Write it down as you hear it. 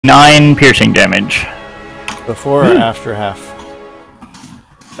9 piercing damage. Before or after half?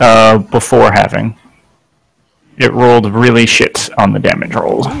 Before halving. It rolled really shit on the damage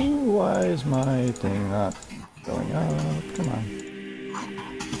rolls. Ooh, why is my thing not going up? Come on.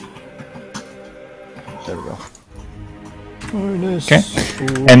 There we go. Okay.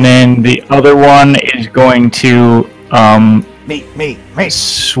 And then the other one is going to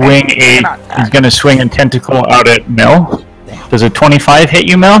swing he's going to swing a tentacle out at Mel. Does a 25 hit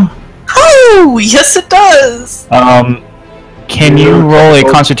you, Mel? Oh, yes it does! Can you roll a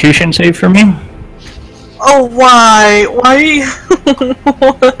constitution save for me? Oh, why? Why?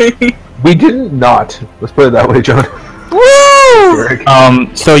 Why? We did not. Let's put it that way, John.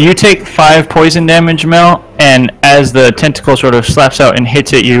 Woo! So you take 5 poison damage, Mel, and as the tentacle sort of slaps out and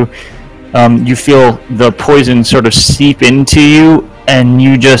hits at you, you feel the poison sort of seep into you, and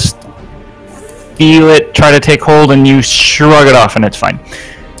you just feel it try to take hold, and you shrug it off, and it's fine.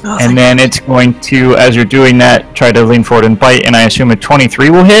 Oh, and then it's going to, as you're doing that, try to lean forward and bite, and I assume a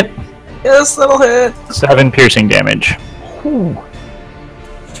 23 will hit? Yes, that'll hit. 7 piercing damage. Ooh.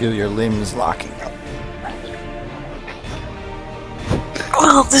 Feel your limbs locking up.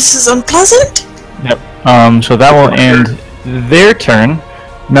 Well, this is unpleasant. Yep. So that will end their turn.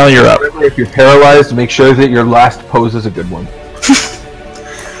 Mel, you're up. If you're paralyzed, make sure that your last pose is a good one.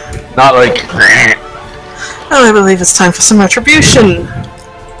 Not like... Oh, I believe it's time for some retribution.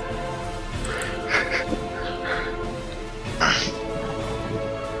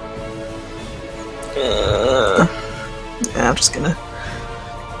 Yeah, I'm just gonna...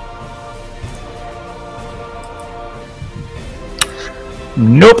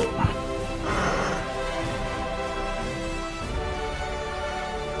 Nope.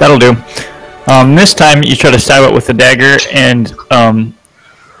 That'll do. This time you try to stab it with the dagger, and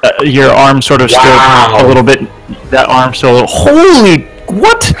your arm sort of still a little bit. That arm still. Holy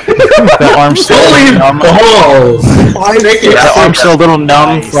what? That arm still. Numb. That arm's still a little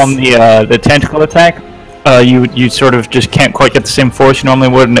numb from the tentacle attack. You sort of just can't quite get the same force you normally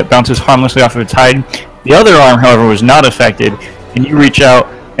would, and it bounces harmlessly off of its hide. The other arm, however, was not affected, and you reach out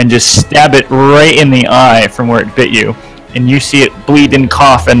and just stab it right in the eye from where it bit you, and you see it bleed and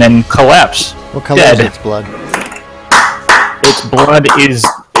cough and then collapse. What color is its blood? Its blood is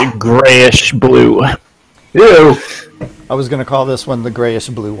grayish blue. Ew. I was gonna call this one the grayish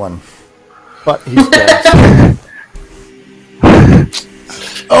blue one, but he's dead.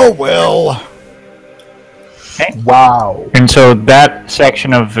 Oh well. Okay. Wow. And so that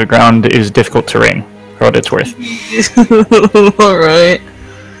section of the ground is difficult terrain, for what it's worth. Alright.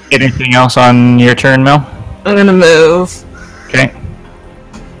 Anything else on your turn, Mel? I'm gonna move. Okay.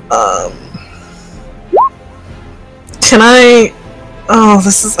 Can I... Oh,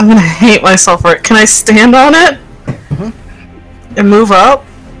 this is... I'm gonna hate myself for it. Can I stand on it? And move up?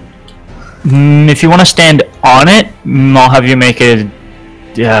 If you want to stand on it, I'll have you make a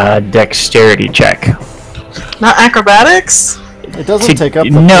dexterity check. Not acrobatics? It doesn't take up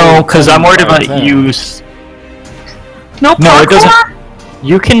the no, because I'm worried about you. No, No, it doesn't.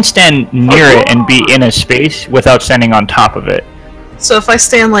 You can stand near it and be in a space without standing on top of it. So if I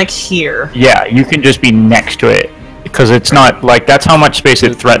stand like here... Yeah, you can just be next to it. Because it's not, like, that's how much space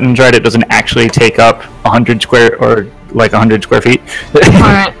it threatens, right? It doesn't actually take up 100 square, or like 100 square feet.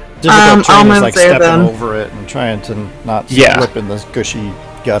 Alright. Difficult I'll terrain move is like there, stepping then. over it and trying to not Yeah. slip in the gushy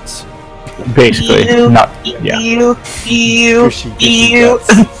guts. Basically. Ew, Not, yeah. Ew, Gushy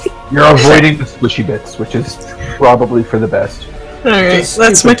guts. You're avoiding the squishy bits, which is probably for the best. Alright, This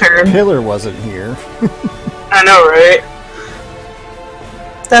that's my stupid turn. Pillar wasn't here. I know, right?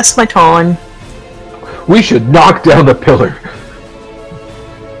 That's my turn. We should knock down the pillar.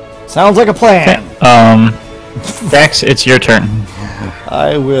 Sounds like a plan. Dex, it's your turn.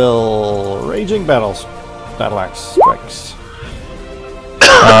 I will raging battle axe strikes.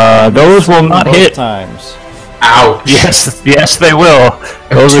 Those will not Both hit. times. Ouch. Yes, they will.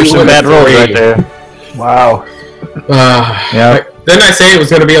 Those are some bad rolls right there. Wow. Yeah. Didn't I say it was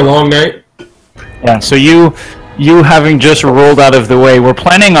going to be a long night? Yeah. So you having just rolled out of the way, were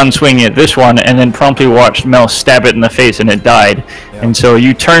planning on swinging at this one, and then promptly watched Mel stab it in the face, and it died. Yeah. And so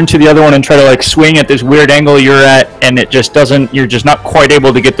you turn to the other one and try to like swing at this weird angle you're at, and it just doesn't. You're just not quite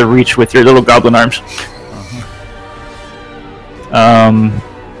able to get the reach with your little goblin arms.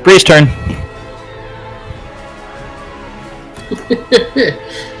 Bree's turn.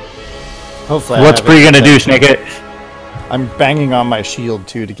 Hopefully, What's Bree gonna do, Snake It? I'm banging on my shield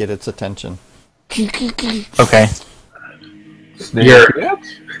too to get its attention. Okay.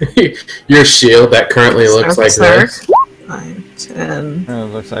 Your shield that currently looks like this. 9, 10. It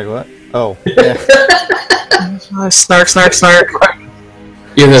looks like what? Oh, yeah. Snark, snark, snark.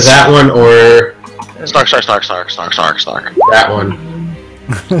 Either that one or Snark, snark, snark, snark, snark, snark, snark. that one.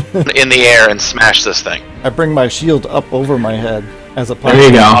 In the air and smash this thing. I bring my shield up over my head as a There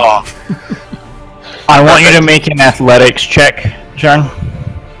you punch. go. Oh, I want you to make an athletics check, John.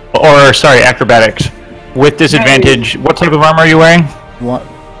 Or, sorry, acrobatics. With disadvantage. What type of armor are you wearing? Want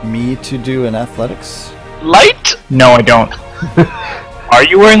me to do an athletics? light? No, I don't. Are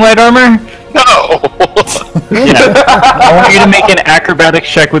you wearing light armor? No. Yeah. I want you to make an acrobatics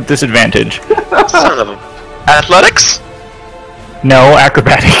check with disadvantage. Son of a... Athletics? No,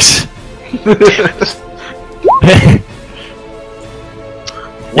 acrobatics.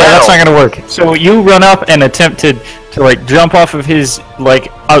 Yeah, that's not gonna work. So you run up and attempt to like jump off of his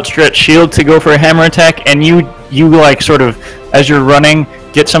like outstretched shield to go for a hammer attack, and you like sort of as you're running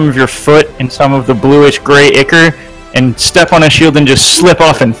get some of your foot in some of the bluish gray ichor and step on his shield and just slip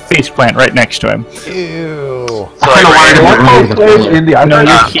off and faceplant right next to him. Ew. So I In the No,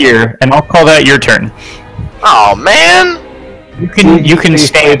 you're here, and I'll call that your turn. Oh man! You can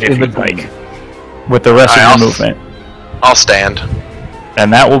stand if you'd like with the rest of your movement, I'll stand.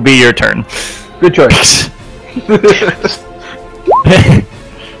 and that will be your turn. Good choice. Yeah,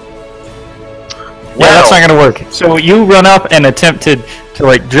 that's not gonna work. So you run up and attempt to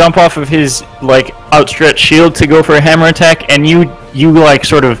like jump off of his like outstretched shield to go for a hammer attack, and you like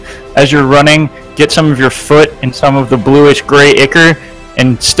sort of as you're running get some of your foot in some of the bluish gray ichor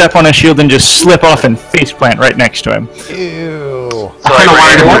and step on his shield and just slip off and faceplant right next to him. Ew. So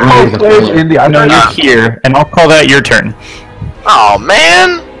I In the No, you're here, and I'll call that your turn. Oh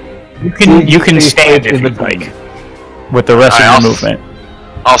man! You can stand if you'd like with the rest of your movement,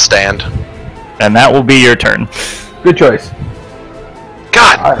 I'll stand. and that will be your turn. Good choice.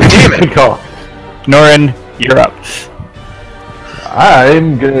 God damn Good it! call. Norin, you're up.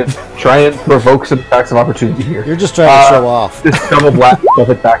 I'm gonna try and provoke some attacks of opportunity here. You're just trying to show off. This double blast, I'll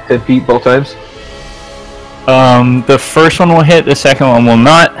hit back 10 feet both times. The first one will hit, the second one will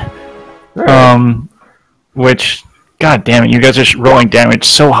not. Alright. Which, god damn it, you guys are rolling damage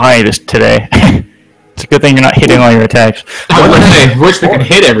so high today. It's a good thing you're not hitting all your attacks. I wish we could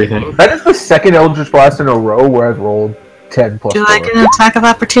hit everything. That is the second Eldritch Blast in a row where I've rolled 10 plus Do 4. I get an attack of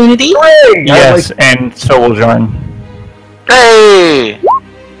opportunity? Yes, and so will Jarn. Hey!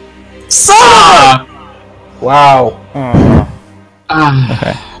 So Wow.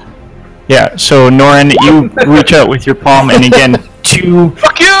 Yeah, so Norin, you reach out with your palm, and again, two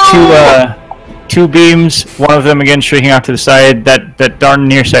beams, one of them again streaking off to the side. That darn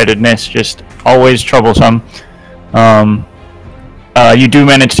nearsightedness, just always troublesome. You do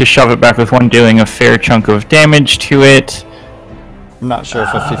manage to shove it back with one, dealing a fair chunk of damage to it. I'm not sure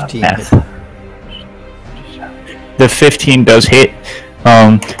if a 15 Math. hit. The 15 does hit.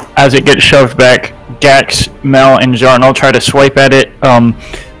 As it gets shoved back, Gax, Mel, and Zarn try to swipe at it.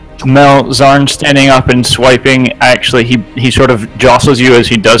 Mel, Zarn standing up and swiping, actually he sort of jostles you as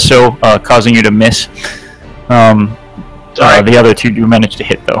he does so, causing you to miss. The other two do manage to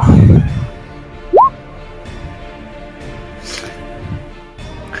hit, though.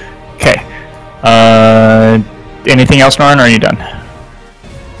 Okay. Anything else, Narn, or are you done?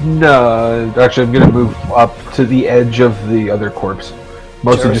 No, actually, I'm gonna move up to the edge of the other corpse.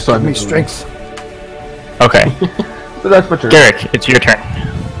 Mostly just so Give I'm me strength. Okay. So that's my turn. Garrick, it's your turn.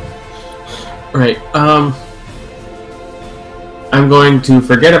 Right. I'm going to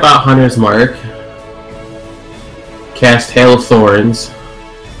forget about Hunter's Mark. Cast Hail of Thorns.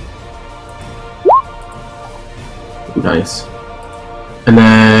 Nice. And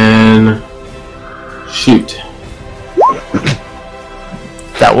then shoot.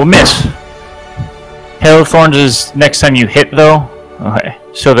 That will miss. Hail of Thorns is next time you hit, though. Okay.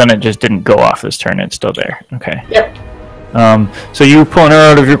 So then it just didn't go off this turn. It's still there. Okay. Yep. So you pull an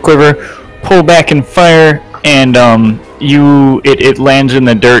arrow out of your quiver, pull back and fire, and it lands in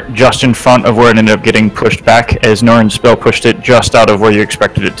the dirt just in front of where it ended up getting pushed back, as Norin's spell pushed it just out of where you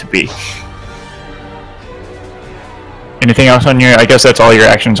expected it to be. Anything else on your... I guess that's all your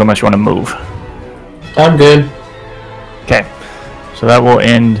actions unless you want to move. I'm good. Okay. So that will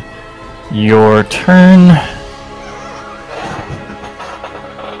end your turn.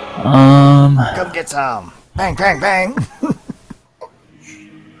 Come get some. Bang, bang, bang.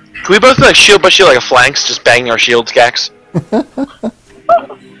 Can we both be like shield by shield like a flanks, just banging our shields, Gax? It's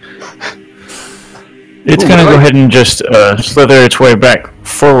going to go ahead and just slither its way back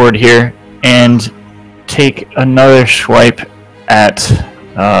forward here and take another swipe at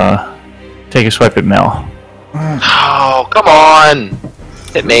Mel. Oh, come on!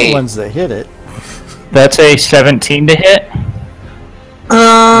 Hit The me. ones that hit it. That's a 17 to hit.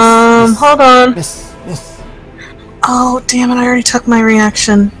 hold on. Miss. Oh, Oh, damn it, I already took my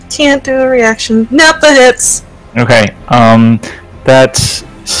reaction. Can't do a reaction. Nope, that hits. Okay, that's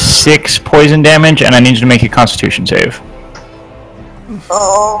 6 poison damage, and I need you to make a Constitution save.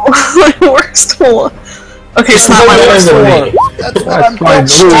 Oh, my worst one. Okay, it's not my worst one. That's what I'm fine.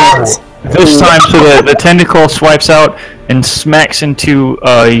 talking This time, so the tentacle swipes out and smacks into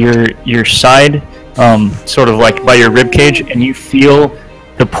your side, sort of like by your rib cage, and you feel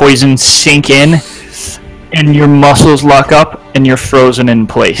the poison sink in, and your muscles lock up, and you're frozen in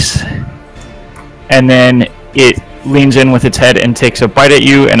place. And then it leans in with its head and takes a bite at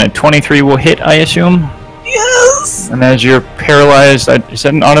you, and a 23 will hit, I assume. Yes! And as you're paralyzed, is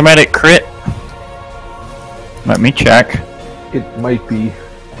that an automatic crit? Let me check. It might be.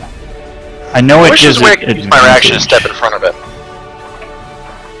 I know it Which gives is where I it can use my reaction to advantage. step in front of it.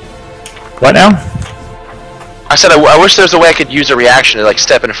 What now? I said I wish there was a way I could use a reaction to like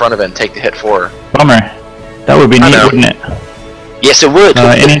step in front of it and take the hit for her. Bummer. That would be I neat, know. wouldn't it? Yes, it would.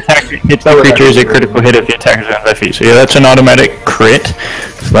 Any attack that hits the creature is a critical hit if the attacker is within 5 feet. So yeah, that's an automatic crit.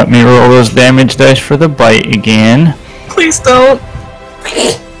 So let me roll those damage dice for the bite again. Please don't.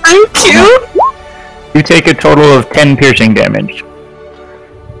 Thank you. You take a total of 10 piercing damage.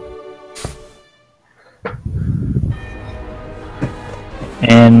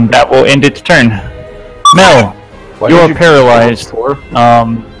 And that will end its turn. Mel, Why you did are paralyzed.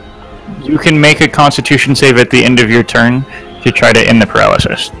 You can make a Constitution save at the end of your turn to try to end the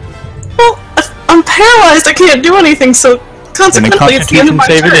paralysis. Well, if I'm paralyzed, I can't do anything, so Then a consequently it's the end of Constitution my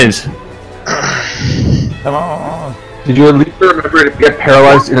save turn. it is. about. Come on. Did you at least remember to get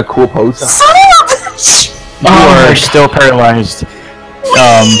paralyzed in a cool pose? Son of a bitch! You are still paralyzed.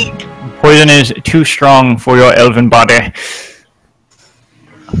 Poison is too strong for your elven body.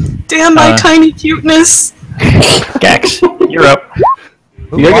 Damn my tiny cuteness. Gax, you're up.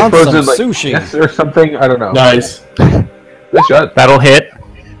 Who You gotta get wants frozen some like sushi? yes or something. I don't know. Nice. Nice shot. That'll hit.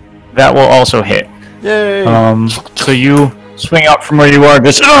 That will also hit. Yay! So you swing out from where you are,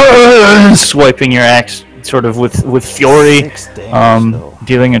 just swiping your axe, sort of with fury, 6 damage, though.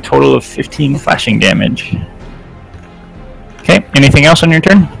 dealing a total of 15 flashing damage. Okay. Anything else on your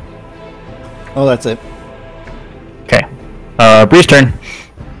turn? Oh, that's it. Okay. Bree's turn.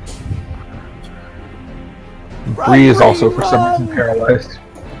 Bree is also for some reason paralyzed.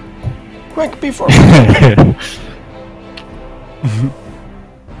 Quick before. I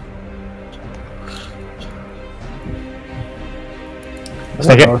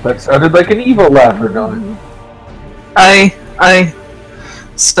don't know if that sounded like an evil laugh or not.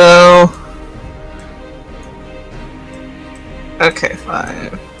 So... Okay,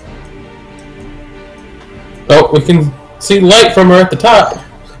 5. Oh, we can see light from her at the top.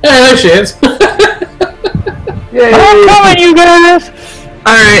 Yeah, there she is. Yay! I'm coming, you guys!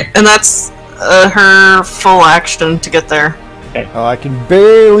 Alright, and that's her full action to get there. Oh, I can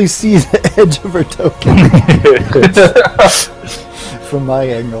barely see the edge of her token from my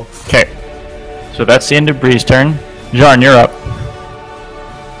angle. Okay. So that's the end of Bree's turn. Jarn, you're up.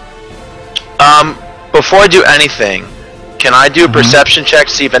 Before I do anything, can I do a perception check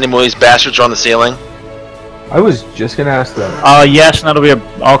to see if any more of these bastards are on the ceiling? I was just gonna ask that. Yes, and that'll be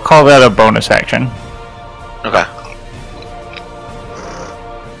I'll call that a bonus action. Okay.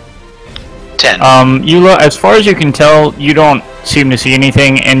 10. As far as you can tell, you don't seem to see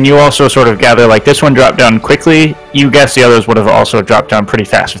anything, and you also sort of gather, like, this one dropped down quickly. You guess the others would have also dropped down pretty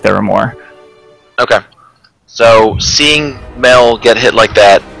fast if there were more. Okay. So, seeing Mel get hit like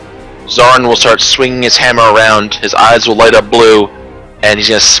that, Zarn will start swinging his hammer around, his eyes will light up blue, and he's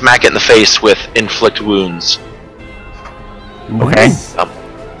gonna smack it in the face with Inflict Wounds. Okay.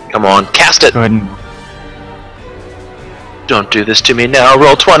 Come on, cast it! Go ahead and... Don't do this to me now,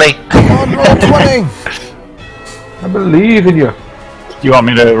 roll 20! Come on, roll 20! I believe in you. Do you want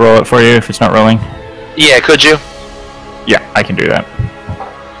me to roll it for you if it's not rolling? Yeah, could you? Yeah, I can do that.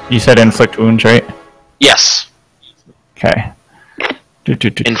 You said inflict wounds, right? Yes. Okay.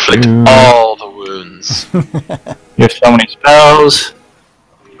 Inflict all the wounds. You have so many spells.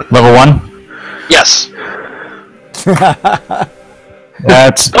 Level 1? Yes.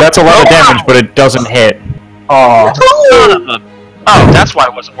 That's a lot of damage, but it doesn't hit. Oh, Oh, that's why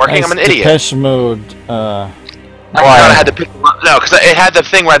it wasn't working. I'm an Nice idiot. Depeche Mode. I forgot I had to pick. No, because it had the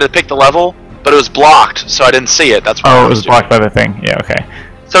thing where I had to pick the level, but it was blocked, so I didn't see it. That's why. Oh, it was blocked by the thing. Yeah, okay.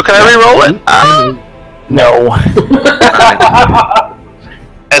 So can I re-roll it? No.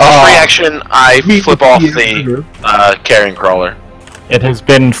 As a free action, I flip off the carrion crawler. It has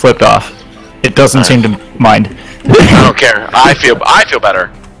been flipped off. It doesn't seem to mind. I don't care. I feel better.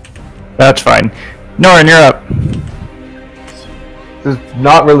 That's fine. Norin, you're up. This is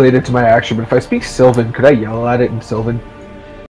not related to my action, but if I speak Sylvan, could I yell at it in Sylvan?